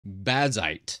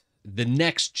Bazzite, the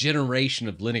next generation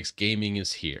of Linux gaming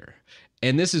is here.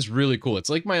 And this is really cool.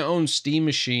 It's like my own Steam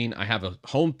machine. I have a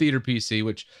home theater PC,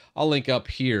 which I'll link up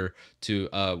here to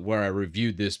where I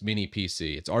reviewed this mini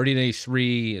PC. It's RDNA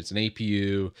 3, it's an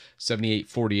APU,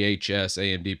 7840HS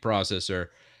AMD processor.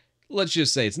 Let's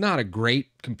just say it's not a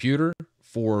great computer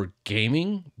for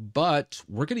gaming, but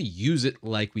we're going to use it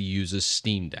like we use a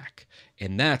Steam Deck.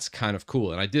 And that's kind of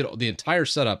cool. And I did the entire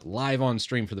setup live on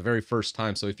stream for the very first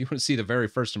time. So if you want to see the very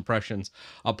first impressions,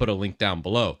 I'll put a link down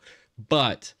below.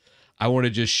 But I want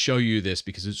to just show you this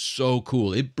because it's so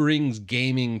cool. It brings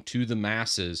gaming to the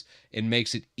masses and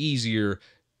makes it easier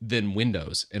than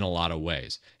Windows in a lot of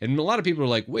ways. And a lot of people are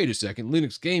like, wait a second,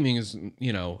 Linux gaming is,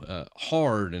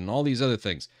 hard and all these other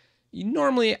things.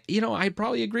 Normally, I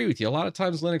probably agree with you. A lot of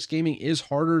times Linux gaming is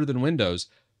harder than Windows,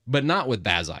 but not with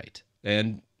Bazzite.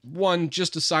 And one,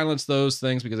 just to silence those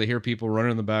things, because I hear people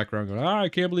running in the background going, I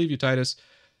can't believe you, Titus.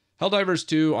 Helldivers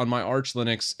 2 on my Arch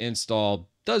Linux install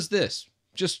does this,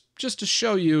 just to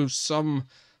show you some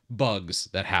bugs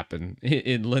that happen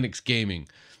in Linux gaming.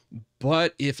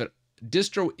 But if a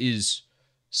distro is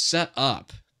set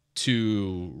up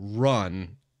to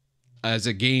run as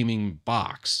a gaming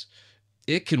box,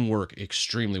 it can work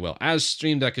extremely well. As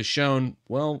Stream Deck has shown,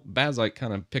 well, Bazzite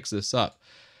kind of picks this up.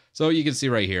 So you can see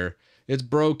right here, it's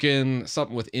broken,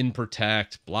 something with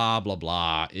InProtect, blah, blah,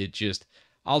 blah.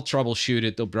 I'll troubleshoot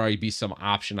it. There'll probably be some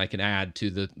option I can add to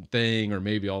the thing, or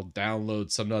maybe I'll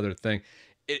download some other thing.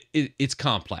 It's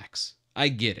complex. I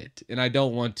get it. And I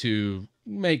don't want to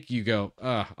make you go,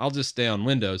 I'll just stay on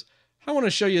Windows. I want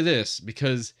to show you this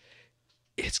because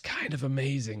it's kind of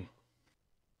amazing.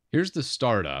 Here's the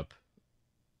startup.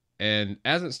 And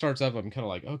as it starts up, I'm kind of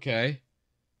like, okay,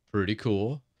 pretty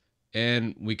cool.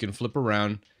 And we can flip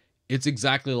around. It's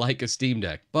exactly like a Steam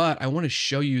Deck, but I want to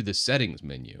show you the settings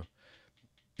menu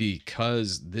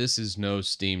because this is no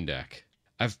Steam Deck.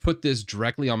 I've put this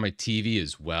directly on my TV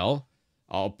as well.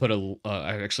 I'll put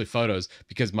actually photos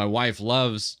because my wife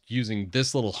loves using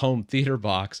this little home theater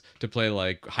box to play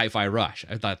like Hi-Fi Rush.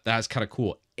 I thought that's kind of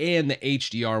cool. And the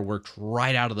HDR worked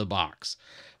right out of the box.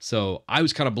 So I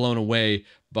was kind of blown away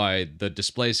by the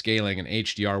display scaling and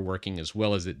HDR working as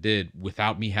well as it did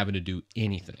without me having to do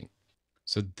anything.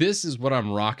 So this is what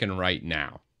I'm rocking right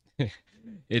now.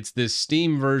 It's this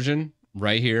Steam version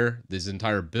right here, this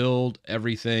entire build,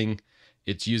 everything.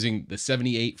 It's using the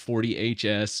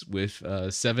 7840HS with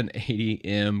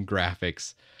 780M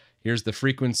graphics. Here's the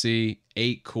frequency,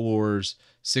 8 cores,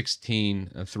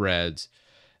 16 threads,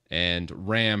 and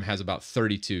RAM has about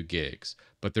 32 gigs.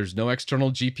 But there's no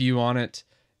external GPU on it,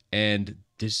 and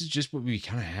this is just what we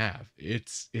kind of have.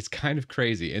 It's kind of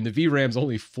crazy, and the VRAM's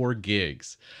only 4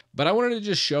 gigs. But I wanted to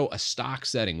just show a stock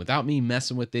setting without me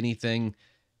messing with anything.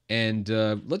 And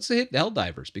let's hit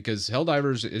Helldivers, because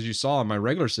Helldivers, as you saw on my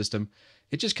regular system,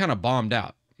 it just kind of bombed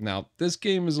out. Now, this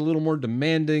game is a little more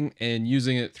demanding, and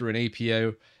using it through an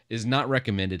APU is not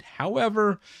recommended.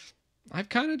 However, I've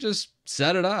kind of just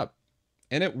set it up,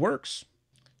 and it works.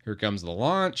 Here comes the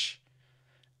launch,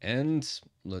 and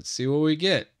let's see what we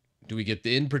get. Do we get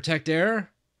the InProtect error?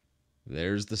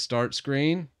 There's the start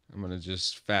screen. I'm going to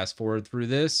just fast forward through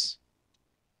this.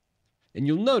 And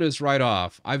you'll notice right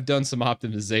off, I've done some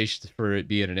optimizations for it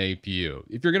being an APU.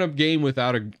 If you're going to game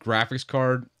without a graphics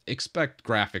card, expect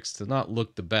graphics to not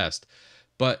look the best.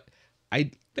 But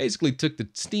I basically took the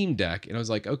Steam Deck and I was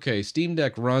like, okay, Steam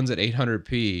Deck runs at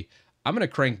 800p. I'm going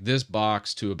to crank this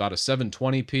box to about a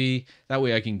 720p. That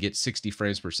way I can get 60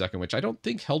 frames per second, which I don't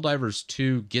think Helldivers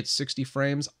 2 gets 60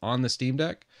 frames on the Steam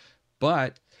Deck.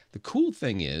 But the cool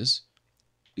thing is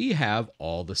we have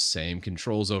all the same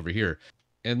controls over here.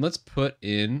 And let's put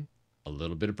in a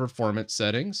little bit of performance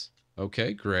settings.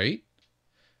 Okay, great.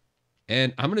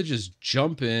 And I'm going to just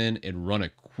jump in and run a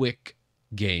quick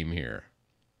game here.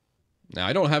 Now,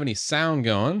 I don't have any sound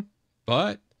going,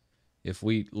 but if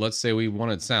let's say we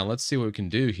wanted sound, let's see what we can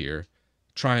do here.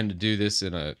 Trying to do this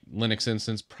in a Linux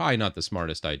instance, probably not the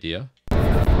smartest idea.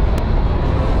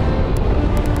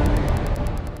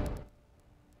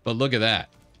 But look at that.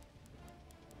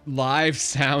 Live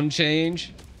sound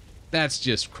change. That's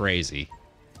just crazy.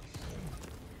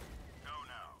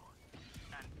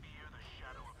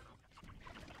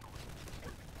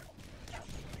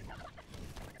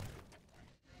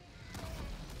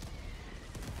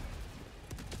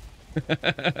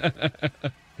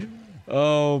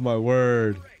 Oh my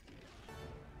word.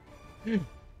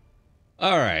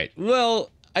 All right.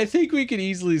 Well, I think we could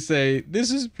easily say this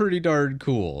is pretty darn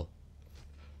cool.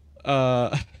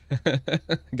 Got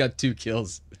 2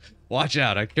 kills. Watch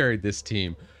out, I carried this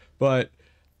team. But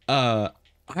I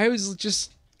was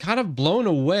just kind of blown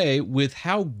away with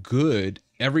how good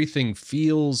everything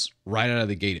feels right out of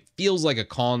the gate. It feels like a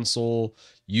console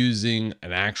using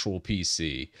an actual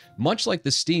PC, much like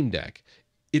the Steam Deck.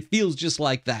 It feels just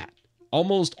like that.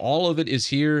 Almost all of it is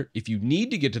here. If you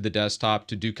need to get to the desktop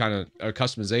to do kind of a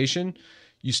customization,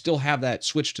 you still have that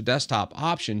switch to desktop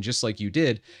option just like you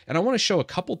did. And I want to show a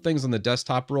couple things on the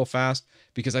desktop real fast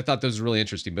because I thought those were really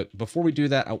interesting. But before we do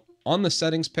that, on the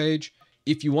settings page,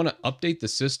 if you want to update the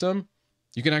system,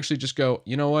 you can actually just go,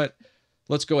 you know what?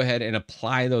 Let's go ahead and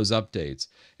apply those updates.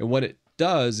 And what it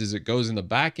does is it goes in the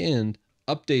back end,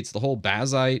 updates the whole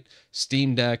Bazzite,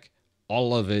 Steam Deck,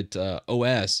 all of it,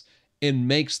 OS, and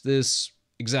makes this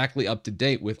exactly up to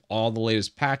date with all the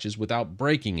latest patches without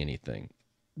breaking anything,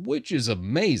 which is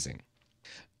amazing.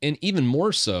 And even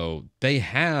more so, they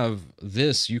have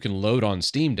this you can load on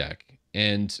Steam Deck.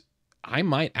 And I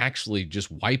might actually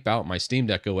just wipe out my Steam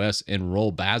Deck OS and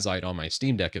roll Bazzite on my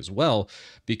Steam Deck as well,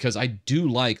 because I do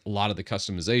like a lot of the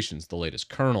customizations, the latest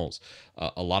kernels,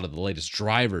 a lot of the latest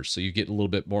drivers, so you get a little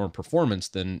bit more performance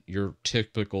than your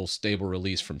typical stable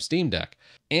release from Steam Deck.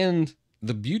 And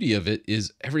the beauty of it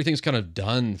is everything's kind of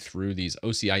done through these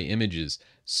OCI images,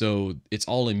 so it's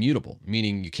all immutable,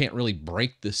 meaning you can't really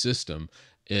break the system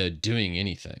doing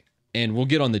anything. And we'll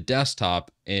get on the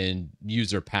desktop and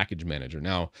use their package manager.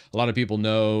 Now, a lot of people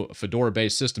know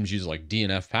Fedora-based systems use like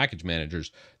DNF package managers.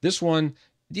 This one,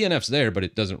 DNF's there, but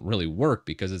it doesn't really work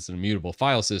because it's an immutable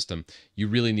file system. You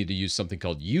really need to use something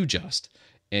called UJust.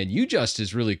 And UJust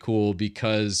is really cool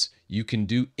because you can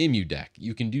do EmuDeck,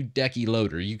 you can do Decky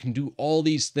Loader, you can do all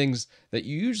these things that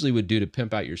you usually would do to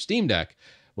pimp out your Steam Deck.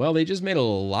 Well, they just made it a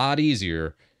lot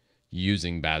easier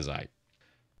using Bazzite.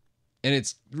 And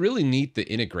it's really neat,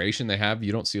 the integration they have.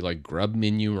 You don't see like grub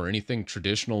menu or anything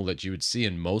traditional that you would see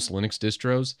in most Linux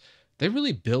distros. They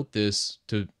really built this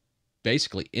to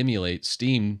basically emulate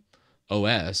Steam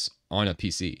OS on a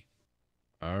PC.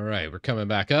 All right, we're coming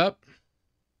back up.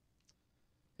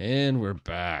 And we're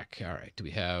back. All right,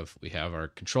 we have our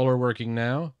controller working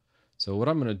now. So what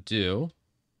I'm gonna do,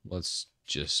 let's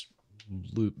just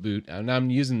boot. And I'm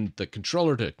using the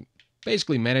controller to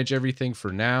basically manage everything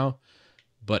for now.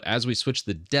 But as we switch to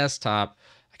the desktop,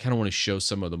 I kind of want to show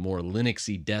some of the more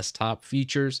Linuxy desktop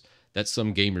features that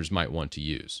some gamers might want to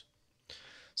use.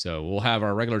 So we'll have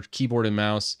our regular keyboard and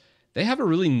mouse. They have a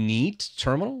really neat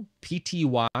terminal.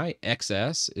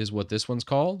 PTY-XS is what this one's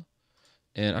called.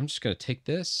 And I'm just going to take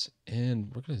this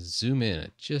and we're going to zoom in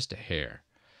at just a hair.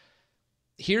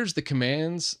 Here's the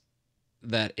commands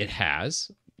that it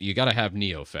has. You got to have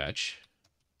NeoFetch.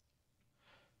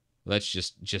 That's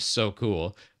just so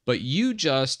cool. But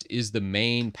UJust is the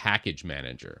main package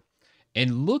manager.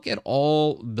 And look at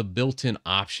all the built-in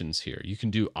options here. You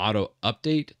can do auto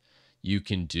update. You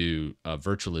can do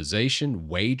virtualization,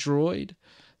 Waydroid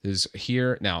is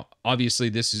here. Now, obviously,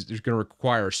 this is going to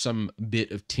require some bit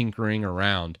of tinkering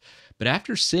around. But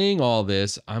after seeing all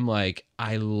this, I'm like,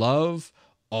 I love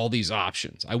all these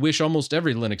options. I wish almost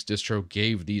every Linux distro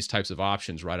gave these types of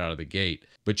options right out of the gate.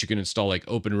 But you can install like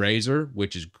OpenRazor,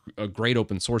 which is a great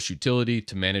open source utility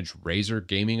to manage Razer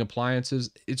gaming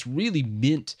appliances. It's really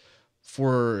meant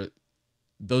for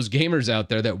those gamers out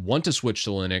there that want to switch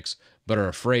to Linux but are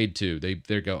afraid to. They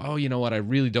go, oh, you know what? I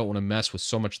really don't want to mess with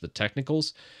so much of the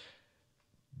technicals.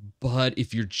 But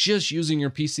if you're just using your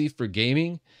PC for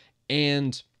gaming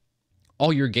and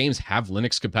all your games have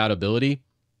Linux compatibility,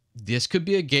 this could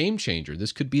be a game changer.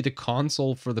 This could be the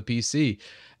console for the PC.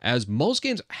 As most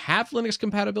games have Linux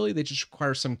compatibility, they just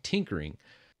require some tinkering.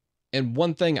 And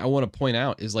one thing I want to point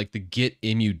out is like the Git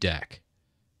EmuDeck.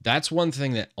 That's one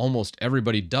thing that almost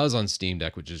everybody does on Steam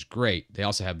Deck, which is great. They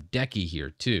also have Decky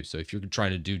here too. So if you're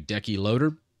trying to do Decky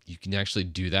Loader, you can actually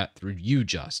do that through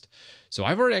UJust. So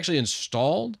I've already actually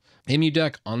installed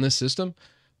EmuDeck on this system,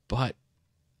 but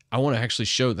I want to actually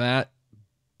show that.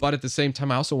 But at the same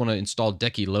time, I also want to install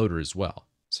Decky Loader as well.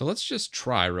 So let's just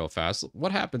try real fast.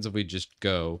 What happens if we just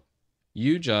go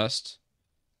UJust,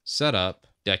 set up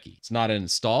Decky? It's not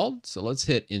installed, so let's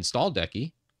hit install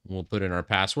Decky. We'll put in our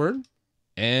password,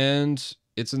 and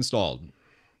it's installed.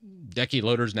 Decky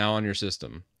Loader is now on your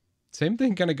system. Same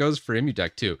thing kind of goes for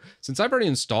EmuDeck too. Since I've already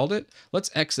installed it, let's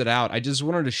exit out. I just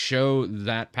wanted to show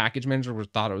that package manager, we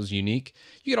thought it was unique.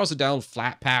 You could also download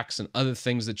Flatpaks and other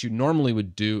things that you normally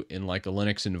would do in like a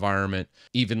Linux environment,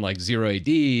 even like Zero AD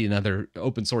and other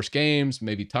open source games,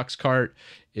 maybe TuxKart,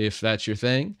 if that's your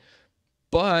thing.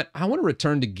 But I want to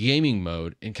return to gaming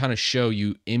mode and kind of show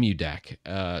you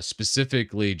EmuDeck,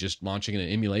 specifically just launching an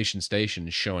emulation station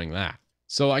and showing that.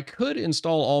 So I could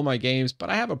install all my games, but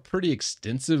I have a pretty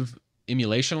extensive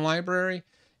emulation library.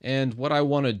 And what I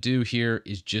want to do here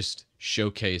is just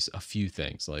showcase a few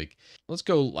things. Like, let's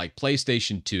go like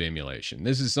PlayStation 2 emulation.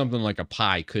 This is something like a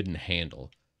Pi couldn't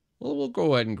handle. Well, we'll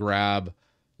go ahead and grab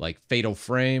like Fatal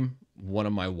Frame, one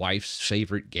of my wife's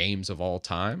favorite games of all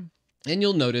time. And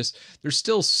you'll notice there's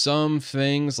still some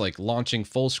things like launching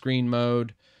full screen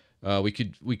mode. We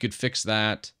could fix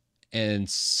that, and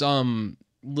some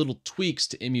little tweaks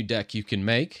to EmuDeck you can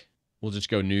make. We'll just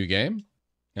go new game.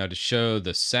 Now to show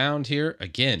the sound here,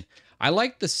 again, I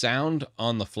like the sound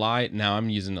on the fly. Now I'm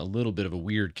using a little bit of a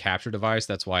weird capture device.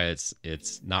 That's why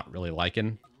it's not really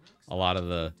liking a lot of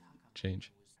the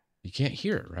change. You can't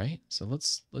hear it, right? So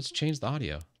let's change the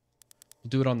audio. We'll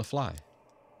do it on the fly.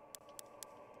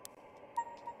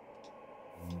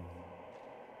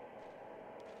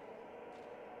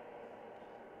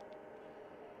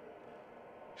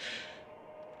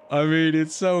 I mean,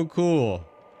 it's so cool.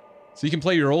 So you can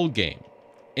play your old game,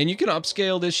 and you can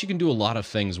upscale this. You can do a lot of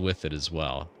things with it as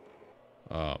well.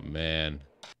 Oh man,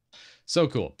 so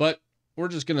cool. But we're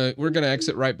gonna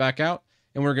exit right back out,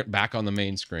 and we're back on the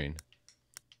main screen.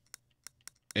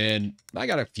 And I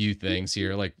got a few things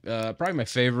here, like probably my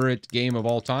favorite game of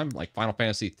all time, like Final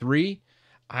Fantasy III.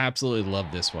 I absolutely love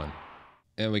this one.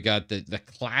 And we got the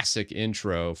classic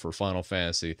intro for Final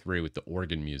Fantasy III with the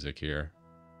organ music here.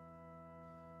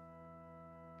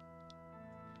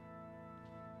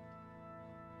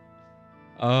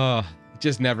 Oh, it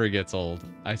just never gets old.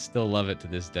 I still love it to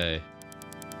this day.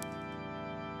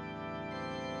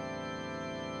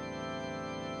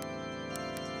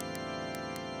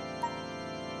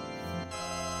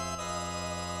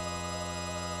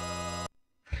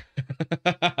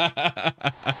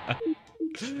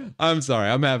 I'm sorry,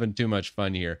 I'm having too much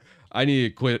fun here. I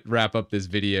need to wrap up this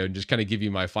video and just kind of give you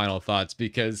my final thoughts,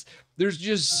 because there's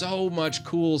just so much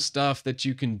cool stuff that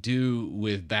you can do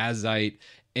with Bazzite.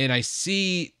 And I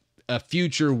see a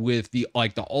future with the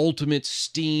ultimate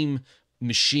Steam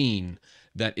machine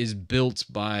that is built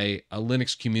by a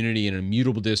Linux community and an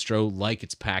immutable distro like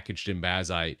it's packaged in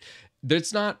Bazzite.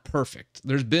 That's not perfect.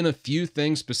 There's been a few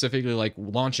things, specifically like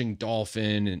launching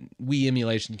Dolphin and Wii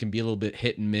emulation can be a little bit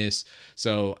hit and miss.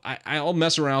 So I'll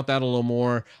mess around with that a little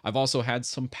more. I've also had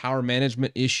some power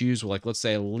management issues. Like, let's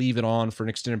say I leave it on for an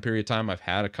extended period of time. I've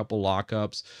had a couple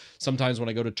lockups. Sometimes when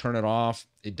I go to turn it off,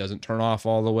 it doesn't turn off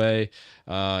all the way.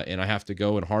 And I have to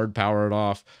go and hard power it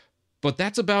off. But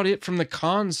that's about it from the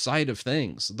con side of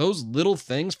things. Those little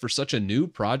things for such a new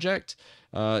project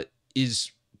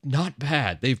is not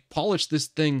bad. They've polished this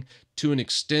thing to an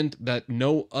extent that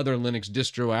no other Linux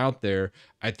distro out there,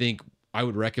 I think, I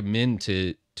would recommend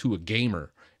to a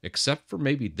gamer, except for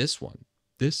maybe this one.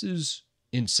 This is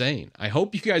insane. I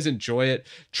hope you guys enjoy it.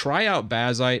 Try out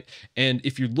Bazzite, and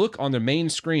if you look on the main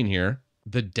screen here,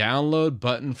 the download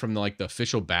button from the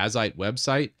official Bazzite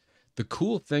website, the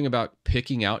cool thing about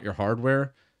picking out your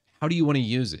hardware, how do you want to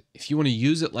use it? If you want to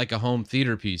use it like a home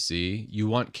theater PC, you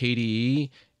want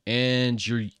KDE, and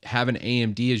you have an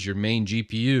AMD as your main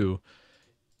GPU,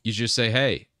 you just say,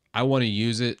 hey, I want to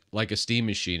use it like a Steam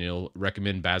machine. It'll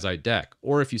recommend Bazzite Deck.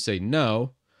 Or if you say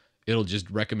no, it'll just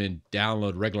recommend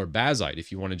download regular Bazzite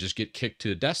if you want to just get kicked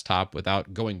to a desktop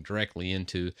without going directly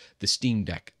into the Steam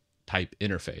Deck type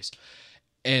interface.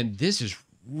 And this is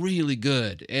really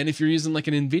good. And if you're using like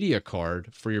an NVIDIA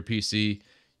card for your PC,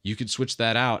 you could switch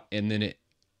that out, and then it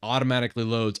automatically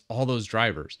loads all those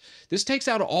drivers. This takes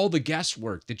out all the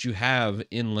guesswork that you have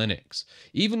in Linux.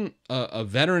 Even a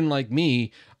veteran like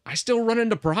me, I still run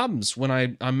into problems when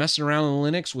I'm messing around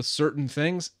in Linux with certain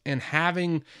things, and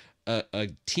having a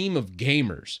team of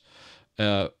gamers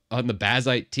on the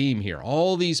Bazzite team here,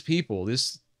 all these people,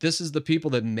 this is the people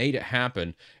that made it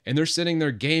happen, and they're sitting there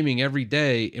gaming every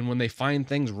day, and when they find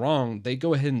things wrong, they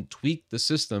go ahead and tweak the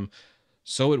system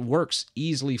so it works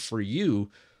easily for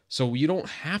you, so you don't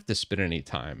have to spend any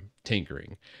time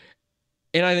tinkering.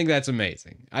 And I think that's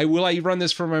amazing. Will I run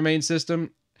this for my main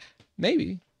system?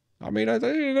 Maybe. I mean,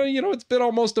 it's been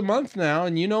almost a month now,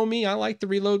 and you know me, I like to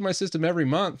reload my system every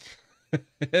month.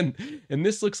 and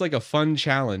this looks like a fun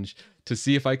challenge to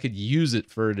see if I could use it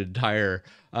for an entire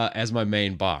as my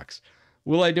main box.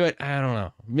 Will I do it? I don't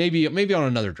know. Maybe on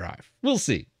another drive. We'll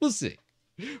see.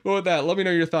 Well, with that, let me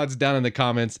know your thoughts down in the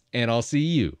comments, and I'll see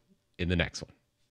you in the next one.